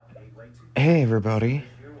Hey everybody,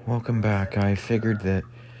 welcome back. I figured that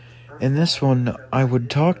in this one I would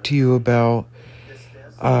talk to you about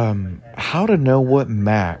how to know what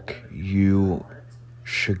Mac you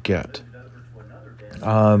should get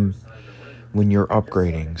when you're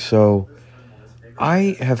upgrading. So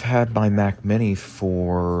I have had my Mac Mini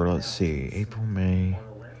for, let's see, April, May,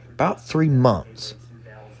 about 3 months.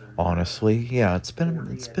 Honestly, yeah, it's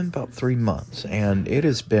been about 3 months, and it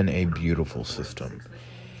has been a beautiful system.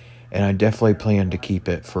 And I definitely plan to keep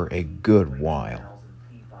it for a good while.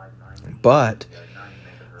 But,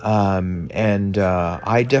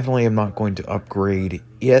 I definitely am not going to upgrade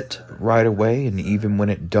it right away. And even when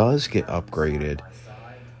it does get upgraded,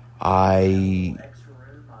 I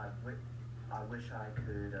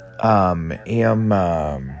am,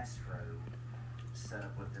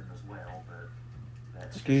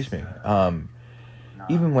 excuse me,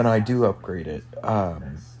 even when I do upgrade it,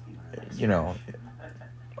 you know,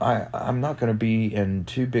 I'm not going to be in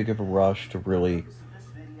too big of a rush to really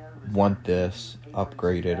want this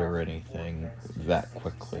upgraded or anything that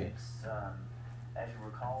quickly.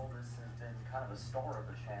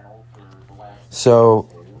 So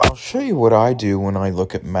I'll show you what I do when I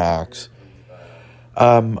look at Macs.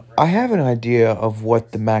 I have an idea of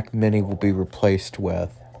what the Mac Mini will be replaced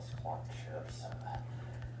with.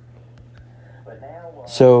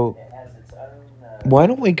 So why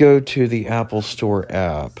don't we go to the Apple Store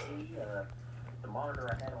app?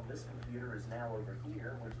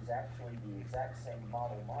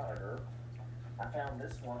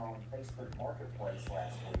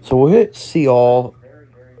 So we'll hit see all.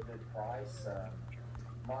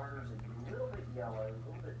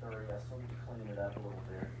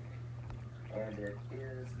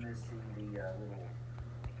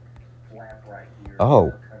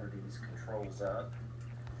 Oh,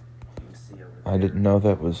 I didn't know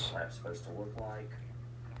that was.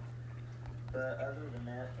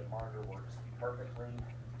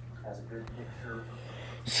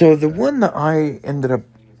 So the one that I ended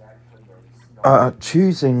up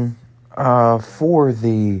choosing for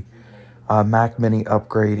the Mac Mini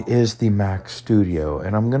upgrade is the Mac Studio,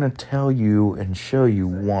 and I'm going to tell you and show you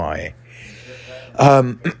why.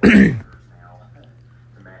 I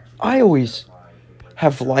always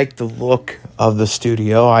have liked the look of the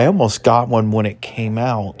Studio. I almost got one when it came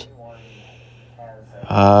out.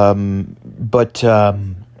 But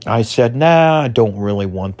I said, nah, I don't really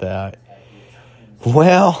want that.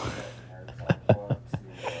 Well,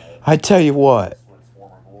 I tell you what,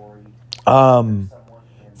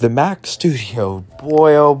 the Mac Studio,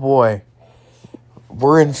 boy, oh boy,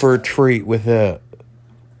 we're in for a treat with it.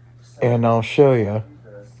 And I'll show you.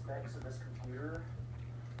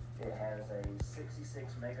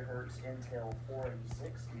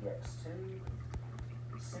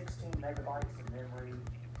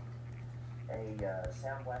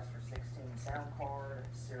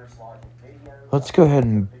 Let's go ahead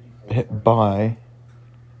and hit buy.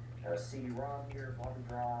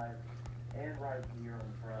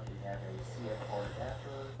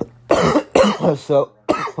 So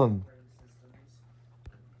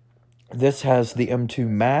this has the M2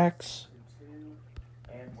 Max,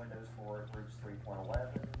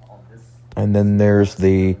 and then there's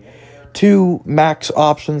the two Max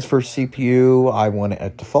options for CPU. I want it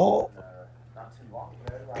at default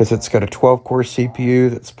because it's got a 12-core CPU.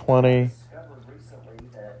 That's plenty.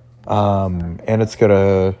 And it's got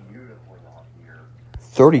a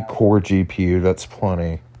 30-core GPU. That's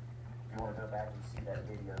plenty.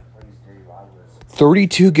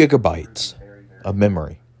 32 gigabytes of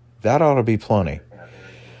memory. That ought to be plenty.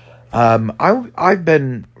 I've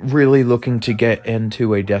been really looking to get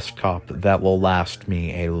into a desktop that will last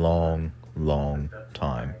me a long, long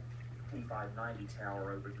time.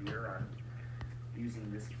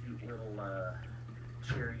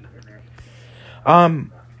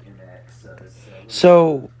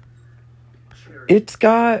 So it's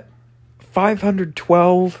got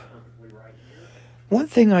 512. One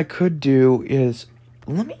thing I could do is,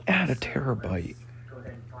 let me add a terabyte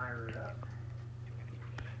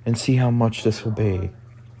and see how much this will be.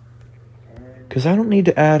 Because I don't need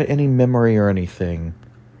to add any memory or anything.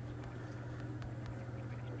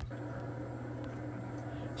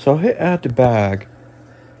 So I'll hit add to bag.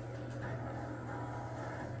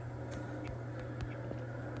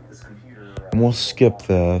 And we'll skip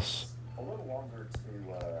this.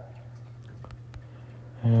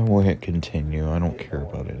 And we'll hit continue. I don't care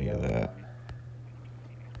about any of that.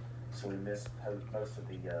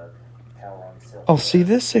 Oh, see,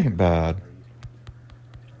 this ain't bad.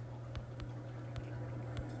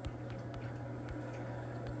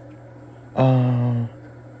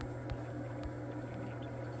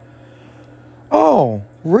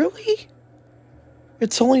 Really?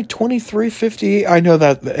 It's only $23.58. I know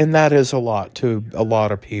that, and that is a lot to a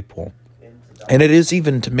lot of people. And it is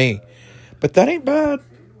even to me. But that ain't bad.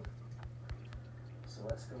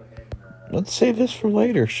 Let's save this for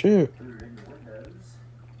later. Shoot.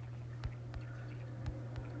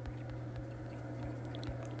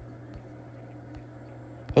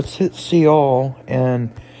 Let's hit see all.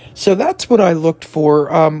 And so that's what I looked for.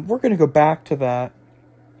 We're going to go back to that.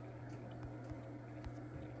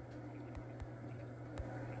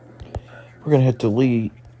 We're going to hit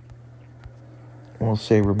delete. We'll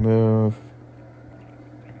say remove.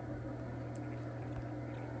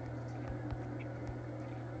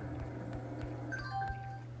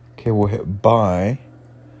 Okay, we'll hit buy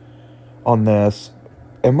on this.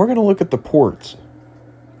 And we're going to look at the ports.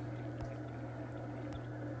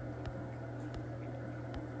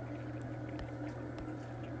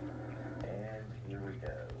 And here we go.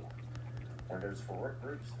 Windows for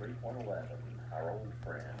Workgroups 3.11. Our old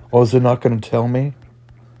friend. Oh, is it not going to tell me?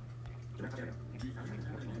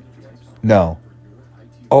 No.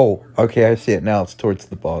 Oh, okay, I see it now. It's towards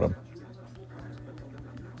the bottom.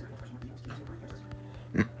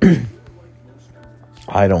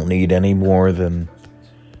 I don't need any more than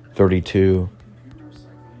 32.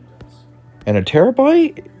 And a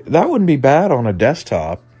terabyte? That wouldn't be bad on a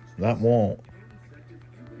desktop. That won't.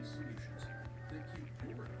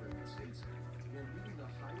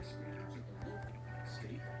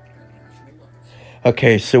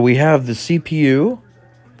 Okay, so we have the CPU.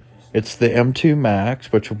 It's the M2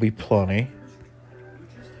 Max, which will be plenty.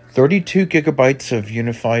 32 gigabytes of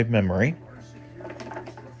unified memory.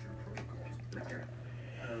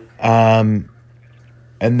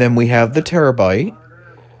 And then we have the terabyte.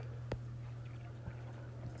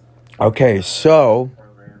 Okay, so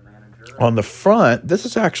on the front, this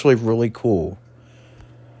is actually really cool.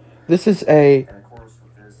 This is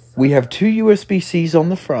we have two USB-Cs on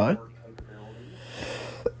the front.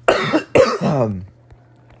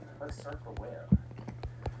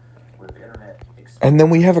 And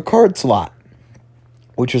then we have a card slot,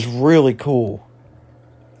 which is really cool.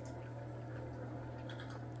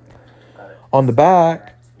 On the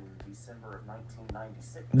back,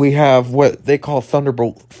 we have what they call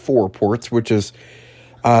Thunderbolt 4 ports, which is,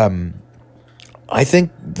 I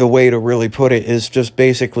think the way to really put it is just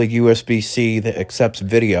basically USB-C that accepts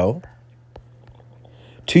video.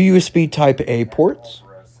 Two USB Type-A ports.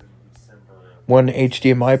 One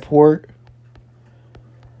HDMI port.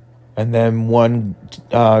 And then one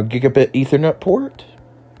gigabit Ethernet port.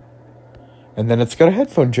 And then it's got a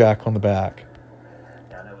headphone jack on the back.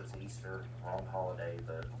 I know it's Easter, wrong holiday,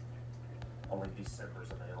 but only December's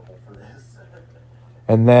available for this.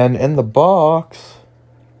 And then in the box,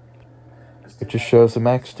 it just shows the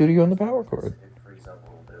Mac Studio and the power cord. It frees up a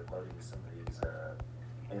little bit loading some of these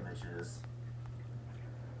images.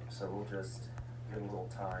 So we'll just give it a little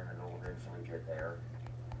time and it'll eventually get there.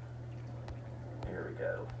 Here we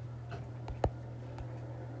go.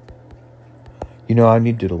 You know, I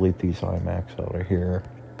need to delete these iMacs out of here.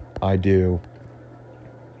 I do.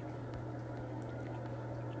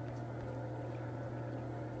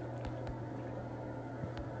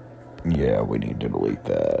 Yeah, we need to delete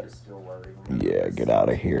that. Yeah, get out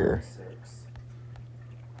of here.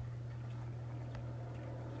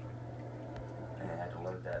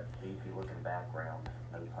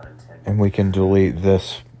 And we can delete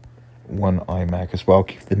this one iMac as well.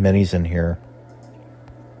 Keep the minis in here.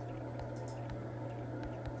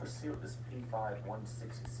 Let's see what this P5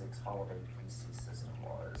 166 holiday PC system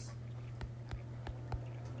was.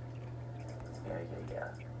 Yeah.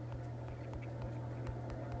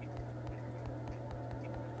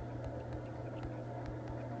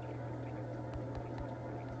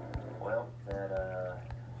 Well,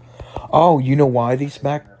 Oh, you know why these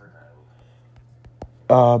Mac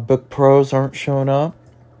Book Pros aren't showing up?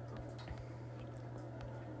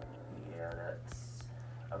 Yeah, that's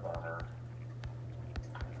a bummer.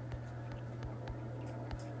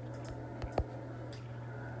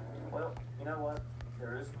 Well, you know what?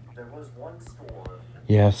 There was one store.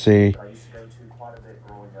 Yeah, see. I used to go to quite a bit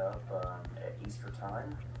growing up at Easter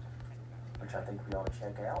time, which I think we ought to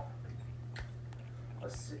check out.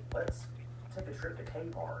 Let's take a trip to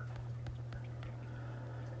Kmart.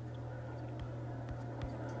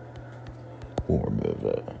 We'll remove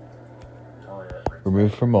it. Oh, yeah.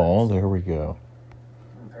 Remove from all. There we go.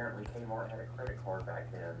 Apparently Kmart had a credit card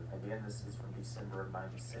back then. Again, this is from December of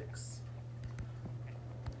 96.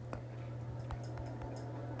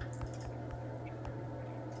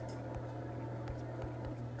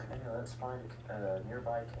 Okay, let's find a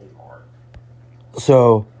nearby Kmart.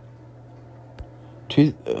 So, to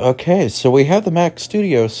Okay, so we have the Mac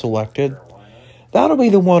Studio selected. That'll be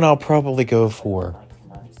the one I'll probably go for.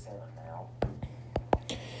 1997 now.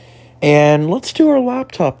 And let's do our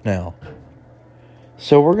laptop now.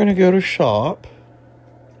 So we're going to go to shop.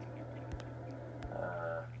 I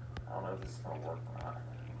don't know if this is going to work or not.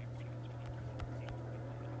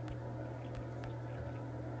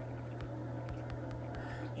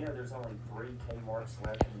 You know, there's only 3 Kmarts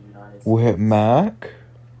left in the United States. We hit Mac.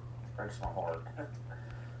 Breaks my heart.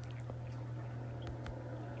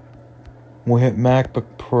 We hit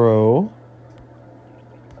MacBook Pro.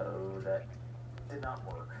 Oh, that did not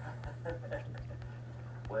work.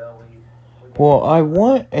 Well, Well, I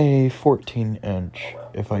want a 14-inch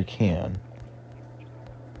if I can.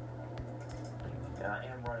 And I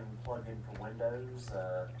am running plug-in for Windows,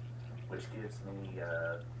 which gives me...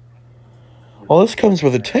 Well, this comes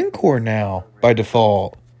with a 10-core now by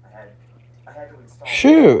default. I had to install...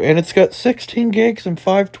 Shoot, and it's got 16 gigs and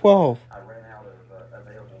 512. I ran out of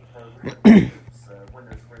available programs.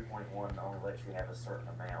 Windows 3.1 only lets you have a certain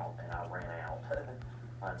amount, and I ran out.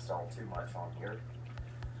 I installed too much on here.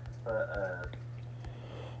 But,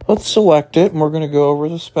 Let's select it, and we're going to go over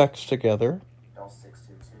the specs together. DOS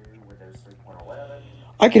 622, Windows 3.11.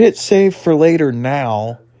 I could hit save for later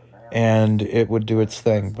now, and it would do its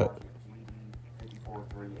thing, but...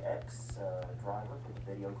 543X driver for the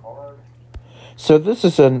video card. So this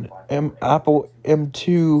is an Apple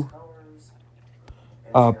M2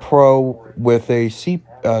 Pro with a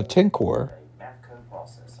 10-core.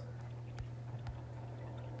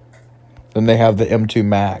 Then they have the M2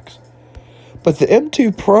 Max. But the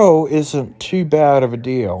M2 Pro isn't too bad of a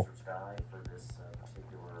deal.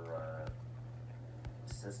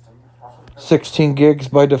 16 gigs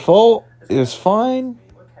by default is fine.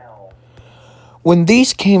 When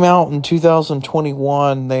these came out in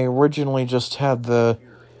 2021, they originally just had the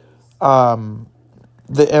M1,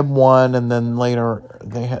 and then later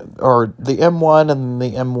they had, or the M1 and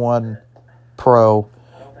the M1 Pro,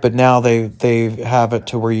 but now they have it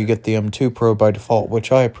to where you get the M2 Pro by default,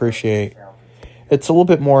 which I appreciate. It's a little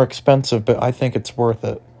bit more expensive, but I think it's worth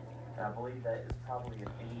it.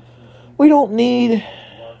 We don't need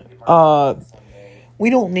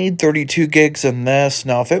 32 gigs in this.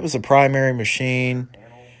 Now, if it was a primary machine,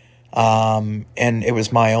 and it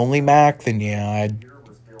was my only Mac, then yeah,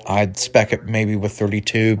 I'd spec it maybe with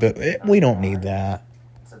 32, but we don't need that.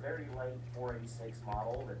 It's a very late 486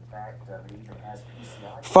 model. In fact, it even has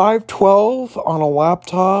PCI. 512 on a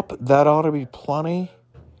laptop, that ought to be plenty.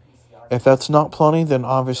 If that's not plenty, then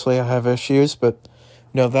obviously I have issues, but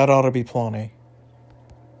no, that ought to be plenty.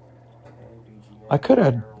 I could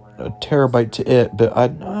add a terabyte to it, but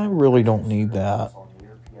I really don't need that.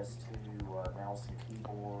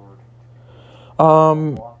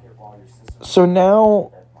 So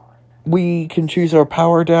now we can choose our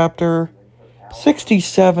power adapter.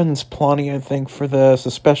 67's plenty, I think, for this,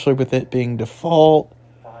 especially with it being default.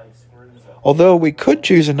 Although we could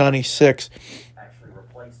choose a 96.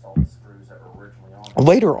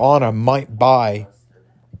 Later on, I might buy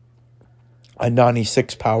a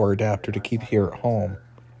 96 power adapter to keep here at home.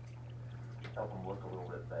 Help them look a little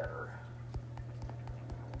bit better.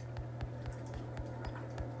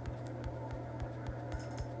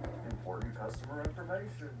 Important customer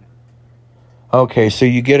information. Okay, so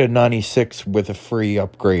you get a 96 with a free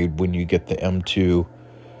upgrade when you get the M2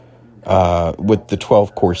 with the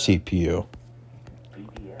 12-core CPU.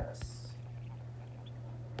 BBS.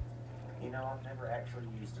 You know, I've never actually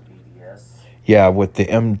used a BBS. Yeah, with the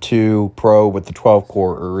M2 Pro with the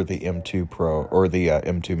 12-core or the M2 Pro or the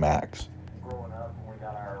M2 Max. Growing up, when we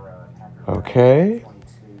got our Okay.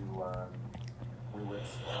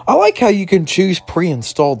 I like how you can choose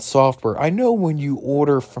pre-installed software. I know when you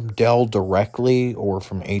order from Dell directly or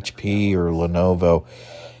from HP or Lenovo,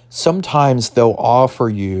 sometimes they'll offer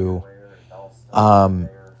you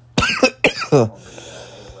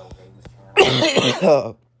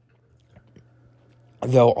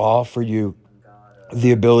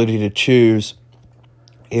the ability to choose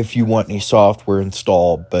if you want any software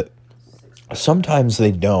installed, but sometimes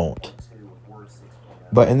they don't.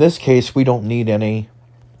 But in this case, we don't need any.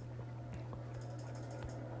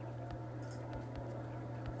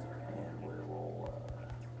 And we will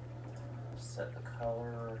set the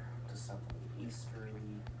color to something Eastery.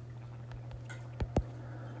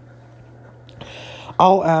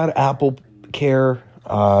 I'll add Apple Care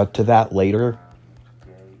to that later.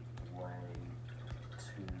 Gateway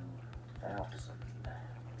 2000.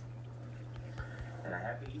 And a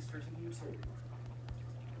happy Easter to you too.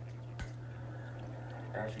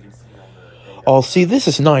 As you can see on the data, Oh, see, this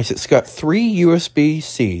is nice. It's got 3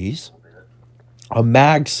 USB-Cs, a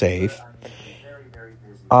MagSafe, very, very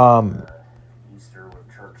Easter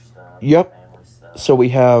with church stuff, Yep. family stuff. So we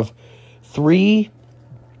have 3,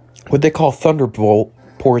 what they call Thunderbolt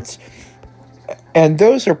ports. And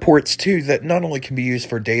those are ports, too, that not only can be used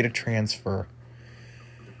for data transfer,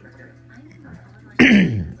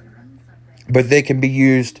 but they can be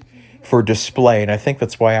used for display. And I think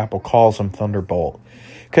that's why Apple calls them Thunderbolt.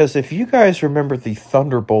 Because if you guys remember the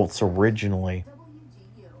Thunderbolts originally,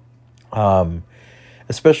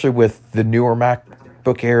 especially with the newer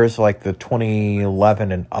MacBook Airs, like the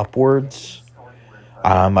 2011 and upwards,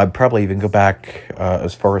 I'd probably even go back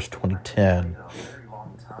as far as 2010.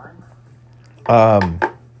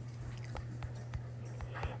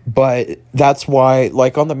 But that's why,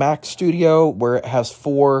 like on the Mac Studio, where it has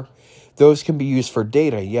 4, those can be used for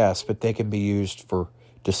data, yes, but they can be used for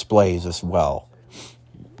displays as well.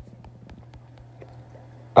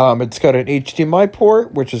 It's got an HDMI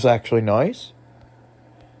port, which is actually nice.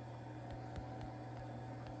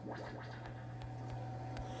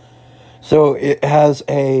 So it has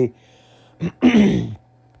a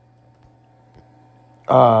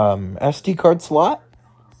SD card slot.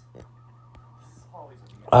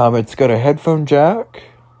 It's got a headphone jack.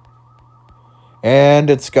 And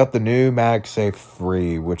it's got the new MagSafe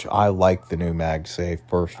 3, which I like the new MagSafe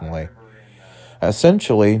personally.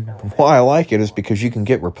 Essentially, why I like it is because you can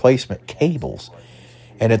get replacement cables.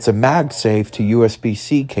 And it's a MagSafe to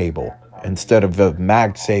USB-C cable instead of the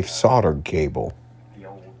MagSafe soldered cable. It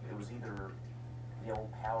was either the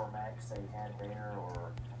old Power Max they had there,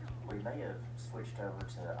 or we may have switched over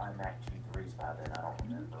to iMac G3s by then. I don't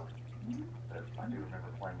remember. But I do remember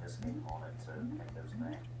playing this game on it to make those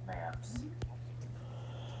maps.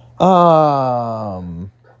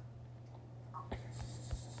 And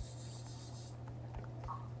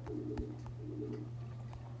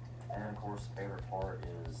of course, the favorite part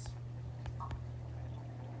is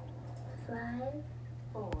 5,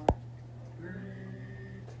 4, 3,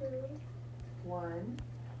 2, 1.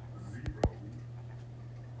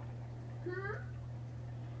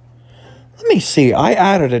 Let me see. I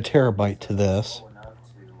added a terabyte to this. enough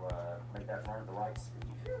to make that run at the right speed.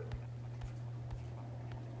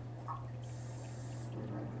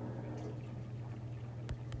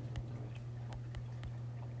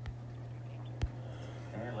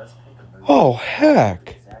 And let's pick a movie. Oh,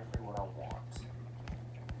 heck. Exactly what I want.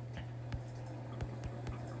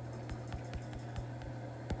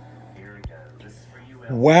 Here we go. This is for you,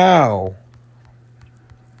 Ellen. Wow.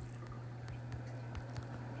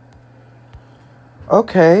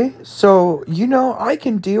 Okay, so, I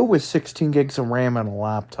can deal with 16 gigs of RAM on a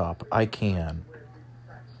laptop. I can.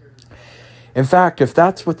 In fact, if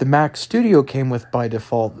that's what the Mac Studio came with by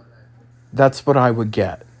default, that's what I would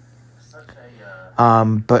get. Such a,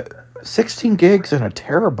 But 16 gigs and a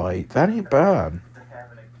terabyte, that ain't bad.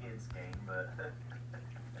 having a kid's game, but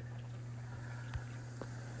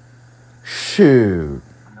Shoot.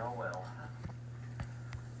 no, well.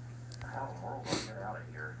 How in the world do I get out of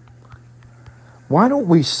here? Why don't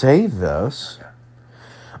we save this?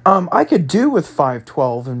 I could do with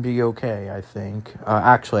 512 and be okay, I think.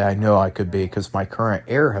 Actually, I know I could be because my current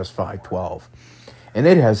Air has 512. And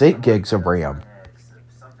it has 8 gigs of RAM. If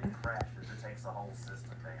something crashes, it takes the whole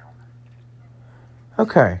system down.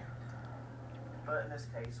 Okay. But in this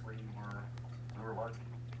case, we were lucky.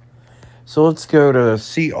 So let's go to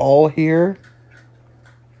see all here.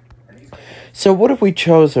 So what have we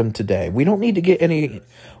chosen today? We don't need to get any...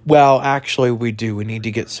 Well, actually, we do. We need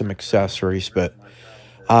to get some accessories, but...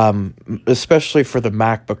 especially for the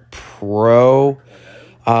MacBook Pro,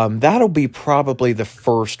 that'll be probably the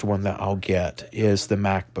first one that I'll get is the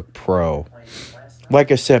MacBook Pro. Like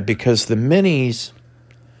I said, because the minis,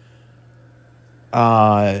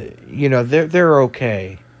 they're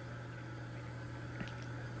okay.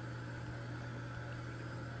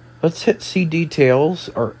 Let's hit see details,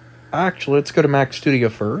 or actually, let's go to Mac Studio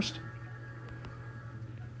first.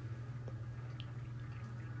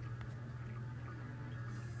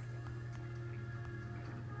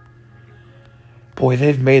 Boy,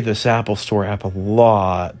 they've made this Apple Store app a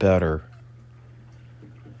lot better.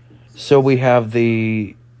 So we have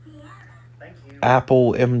the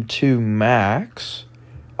Apple M2 Max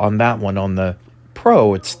on that one. On the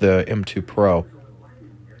Pro, it's the M2 Pro.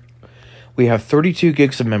 We have 32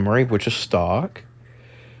 gigs of memory, which is stock.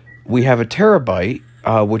 We have a terabyte,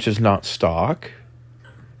 which is not stock.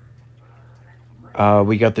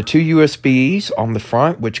 We got the 2 USBs on the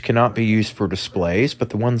front, which cannot be used for displays,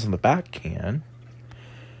 but the ones on the back can.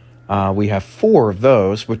 We have 4 of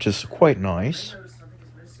those, which is quite nice.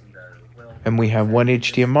 And we have 1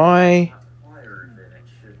 HDMI.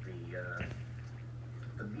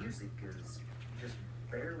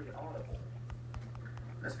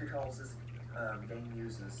 because this game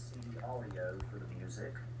uses CD audio for the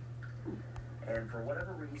music. And for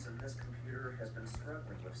whatever reason, this computer has been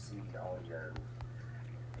struggling with CD audio.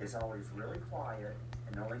 It's always really quiet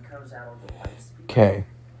and only comes out of the right speaker. Okay.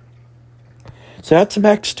 So that's a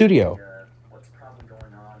Mac Studio. What's probably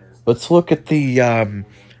going on is... Let's look at the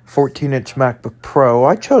 14-inch MacBook Pro.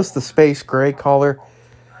 I chose the space gray color.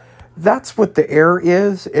 That's what the Air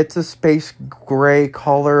is. It's a space gray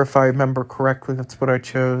color, if I remember correctly. That's what I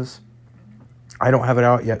chose. I don't have it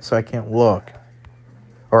out yet, so I can't look.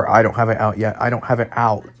 Or I don't have it out yet. I don't have it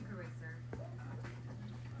out.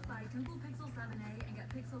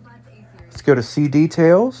 Let's go to See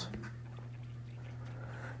Details.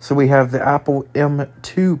 So we have the Apple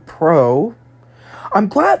M2 Pro. I'm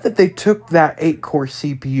glad that they took that 8-core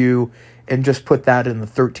CPU and just put that in the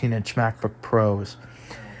 13-inch MacBook Pros.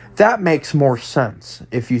 That makes more sense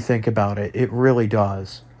if you think about it. It really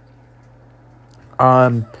does.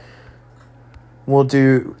 We'll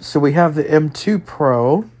do... So we have the M2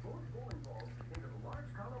 Pro.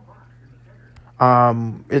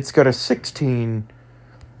 It's got a 16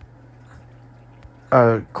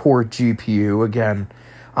 core GPU. Again,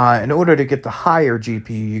 in order to get the higher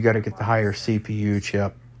GPU, you got to get the higher CPU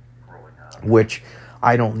chip, which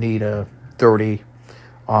I don't need a 30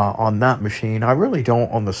 on that machine. I really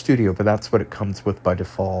don't on the Studio, but that's what it comes with by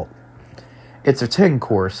default. It's a 10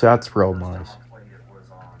 core, so that's real nice.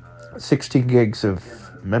 16 gigs of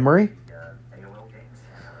memory,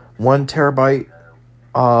 1 terabyte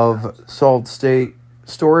of solid state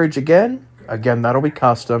storage. Again, that'll be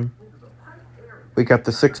custom. We got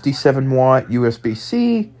the 67 watt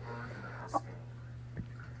USB-C.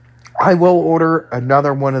 I will order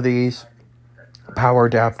another one of these power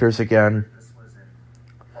adapters again.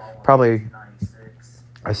 Probably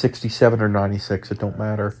a 67 or 96, it don't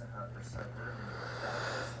matter.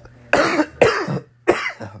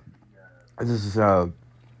 This is a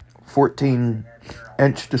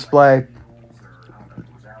 14-inch display.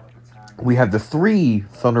 We have the 3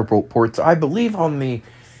 Thunderbolt ports. I believe on the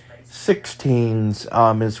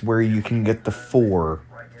 16s is where you can get the 4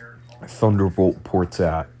 Thunderbolt ports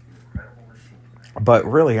at. But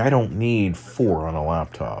really, I don't need 4 on a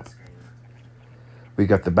laptop. We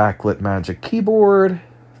got the backlit Magic Keyboard.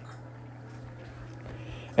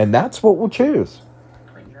 And that's what we'll choose.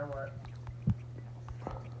 But you know what?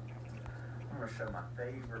 I'm going to show my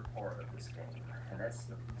favorite part of this game, and that's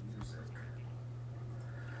the music.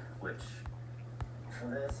 Which, for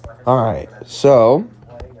this, like I said, Alright, so...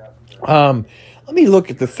 let me look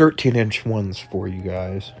at the 13-inch ones for you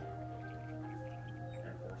guys. And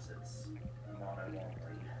of course, it's mono only.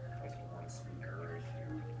 It's a one speaker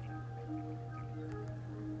issue.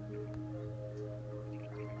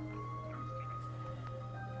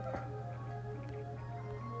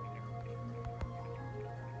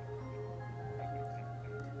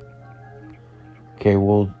 Okay,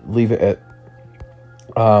 we'll leave it at...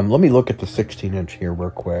 let me look at the 16-inch here real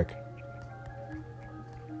quick.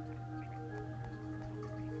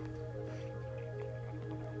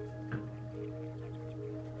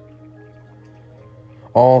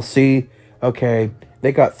 Oh, see, okay,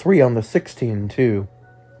 they got 3 on the 16 too,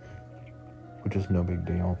 which is no big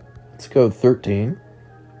deal. Let's go 13.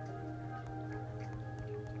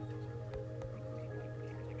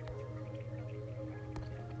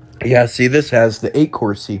 Yeah, see, this has the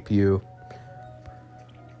 8-core CPU.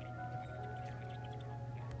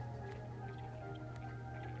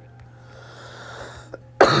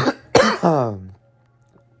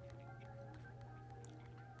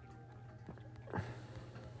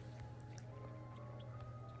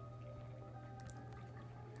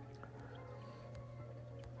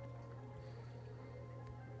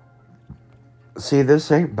 See, this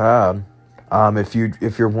ain't bad.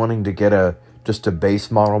 If you're wanting to get just a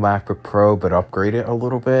base model MacBook Pro, but upgrade it a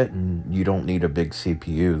little bit, and you don't need a big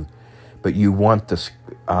CPU, but you want this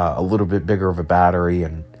a little bit bigger of a battery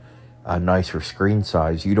and a nicer screen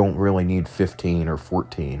size, you don't really need 15 or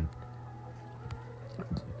 14.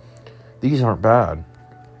 These aren't bad.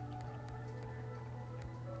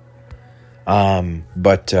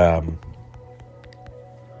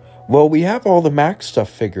 Well, we have all the Mac stuff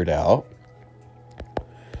figured out,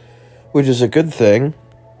 which is a good thing.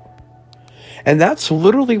 And that's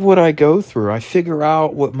literally what I go through. I figure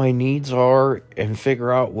out what my needs are and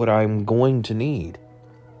figure out what I'm going to need.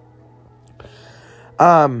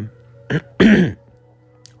 I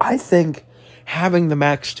think having the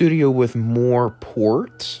Mac Studio with more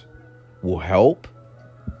ports will help.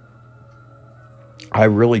 I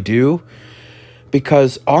really do.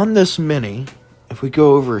 Because on this Mini, if we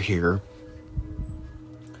go over here,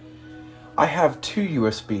 I have 2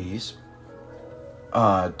 USBs.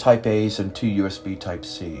 Type A's and 2 USB Type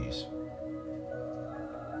C's.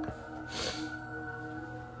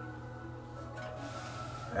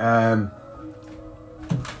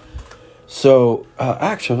 So,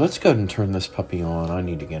 actually, let's go ahead and turn this puppy on. I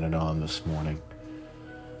need to get it on this morning.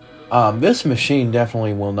 This machine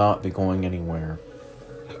definitely will not be going anywhere.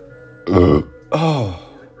 Oh.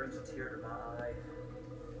 It brings a tear to my eye.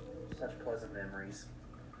 Such pleasant memories.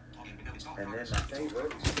 And then my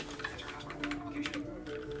favorite.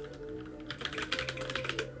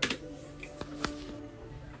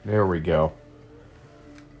 There we go.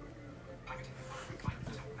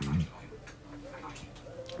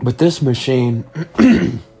 But this machine,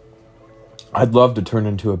 I'd love to turn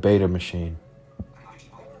into a beta machine.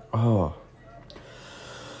 Oh.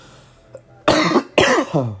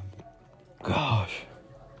 Oh. Gosh.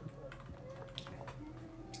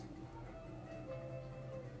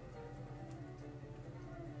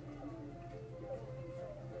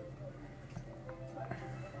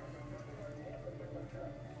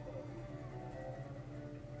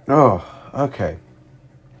 Oh, okay.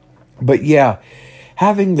 But yeah,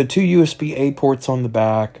 having the 2 USB-A ports on the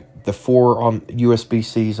back, the 4 on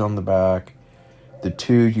USB-Cs on the back, the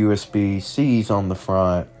 2 USB-Cs on the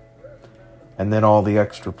front, and then all the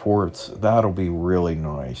extra ports, that'll be really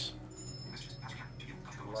nice.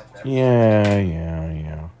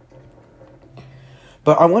 Yeah.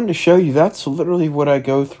 But I wanted to show you, that's literally what I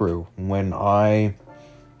go through when I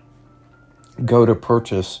go to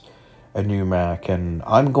purchase a new Mac. And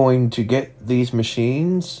I'm going to get these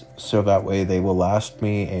machines so that way they will last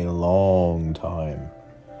me a long time.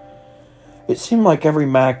 It seemed like every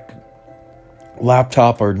Mac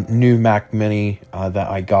laptop or new Mac Mini that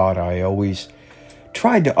I got, I always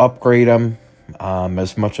tried to upgrade them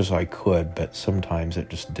as much as I could, but sometimes it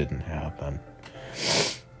just didn't happen.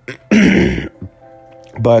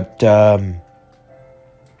 But I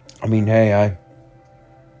mean, hey, I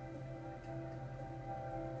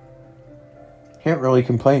can't really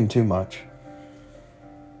complain too much.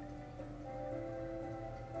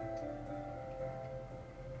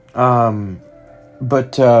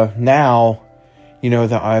 But now, you know,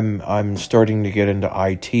 that I'm starting to get into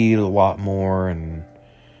IT a lot more, and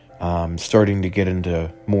starting to get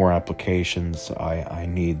into more applications. I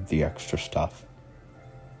need the extra stuff.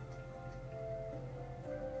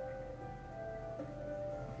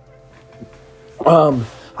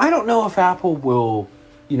 I don't know if Apple will,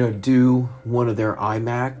 you know, do one of their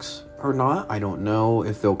iMacs or not. I don't know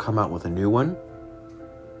if they'll come out with a new one.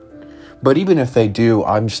 But even if they do,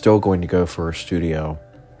 I'm still going to go for a studio.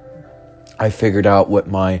 I figured out what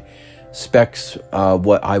my specs,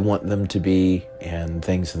 what I want them to be, and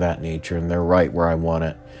things of that nature, and they're right where I want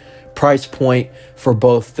it. Price point for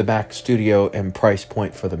both the Mac Studio and price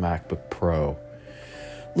point for the MacBook Pro.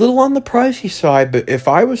 Little on the pricey side, but if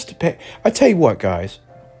I was to pay, I tell you what, guys,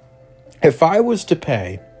 if I was to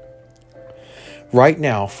pay right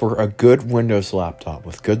now for a good Windows laptop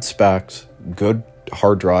with good specs, good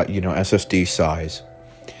hard drive, you know, SSD size,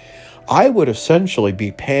 I would essentially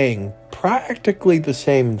be paying practically the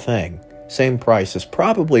same thing, same price as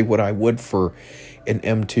probably what I would for an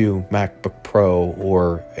M2 MacBook Pro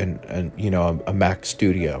or an you know, a Mac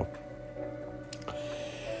Studio.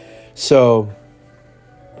 So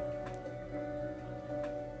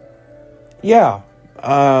yeah,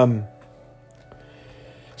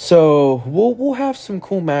 so we'll have some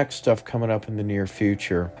cool Mac stuff coming up in the near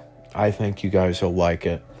future. I think you guys will like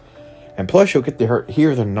it, and plus you'll get to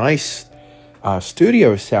hear the nice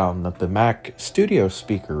studio sound that the Mac Studio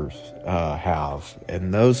speakers have,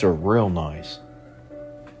 and those are real nice.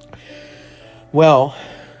 Well,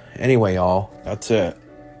 anyway, y'all, that's it,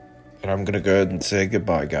 and I'm gonna go ahead and say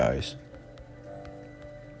goodbye, guys.